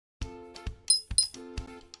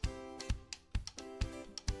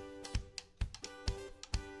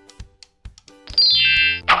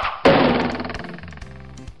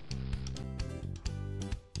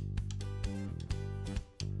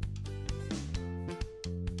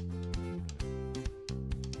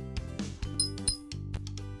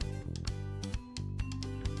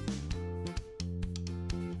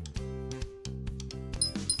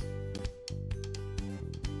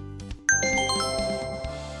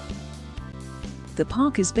The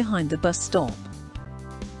park is behind the bus stop.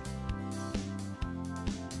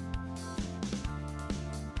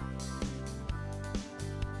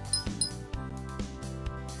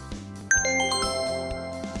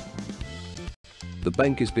 The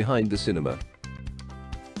bank is behind the cinema.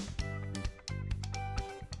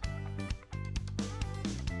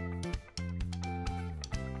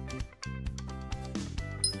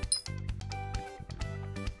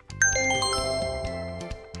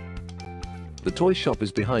 The toy shop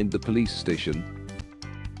is behind the police station.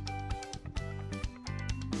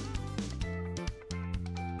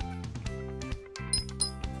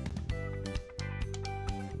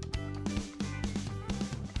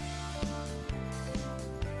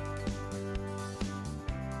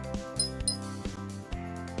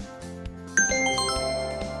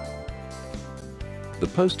 The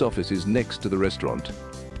post office is next to the restaurant.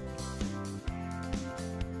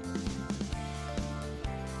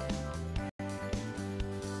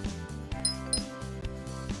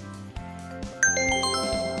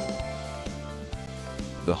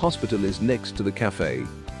 The hospital is next to the cafe.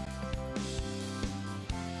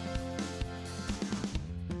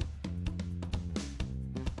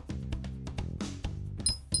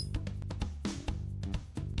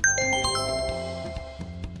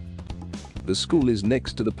 The school is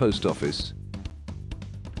next to the post office.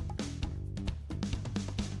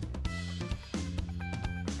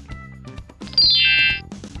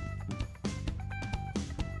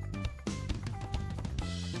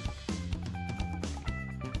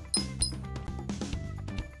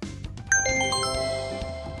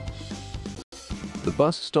 The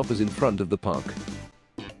bus stop is in front of the park.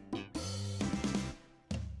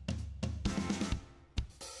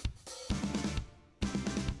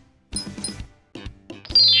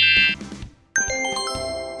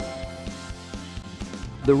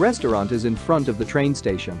 The restaurant is in front of the train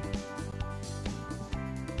station.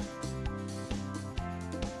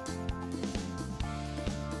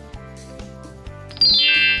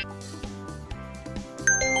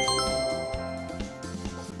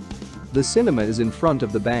 The cinema is in front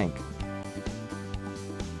of the bank.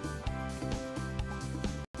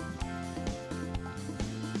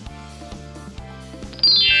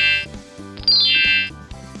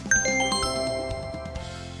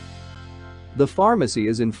 The pharmacy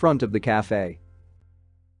is in front of the cafe.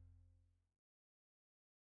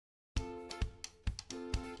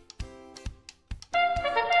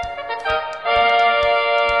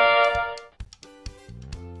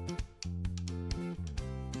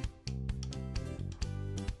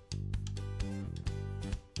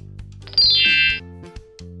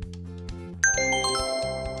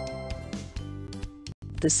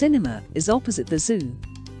 The cinema is opposite the zoo.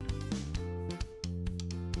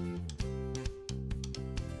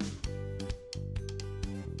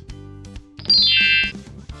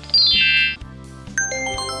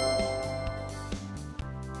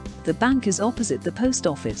 The bank is opposite the post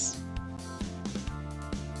office.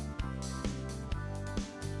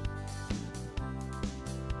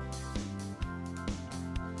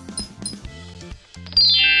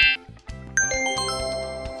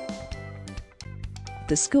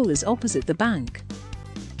 The school is opposite the bank.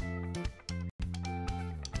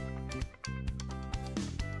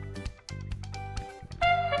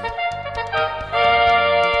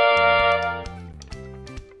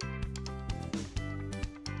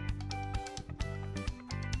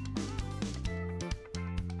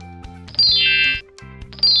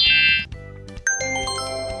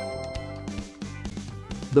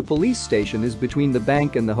 The police station is between the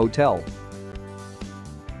bank and the hotel.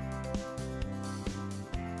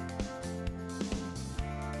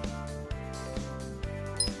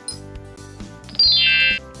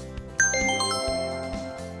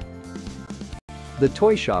 The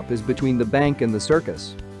toy shop is between the bank and the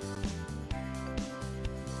circus.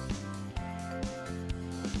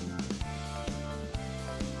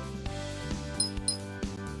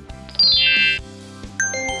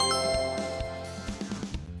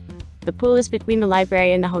 The pool is between the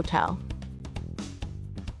library and the hotel.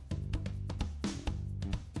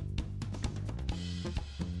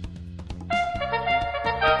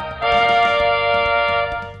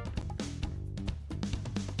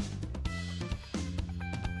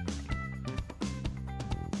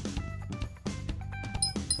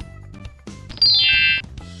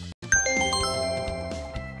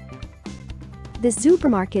 The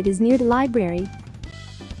supermarket is near the library.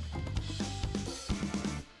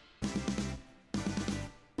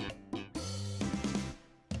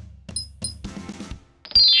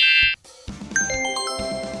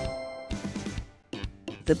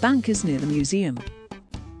 The bank is near the museum.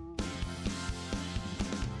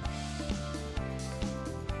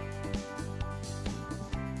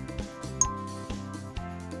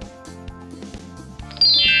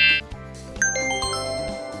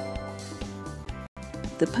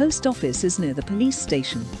 The post office is near the police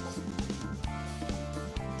station.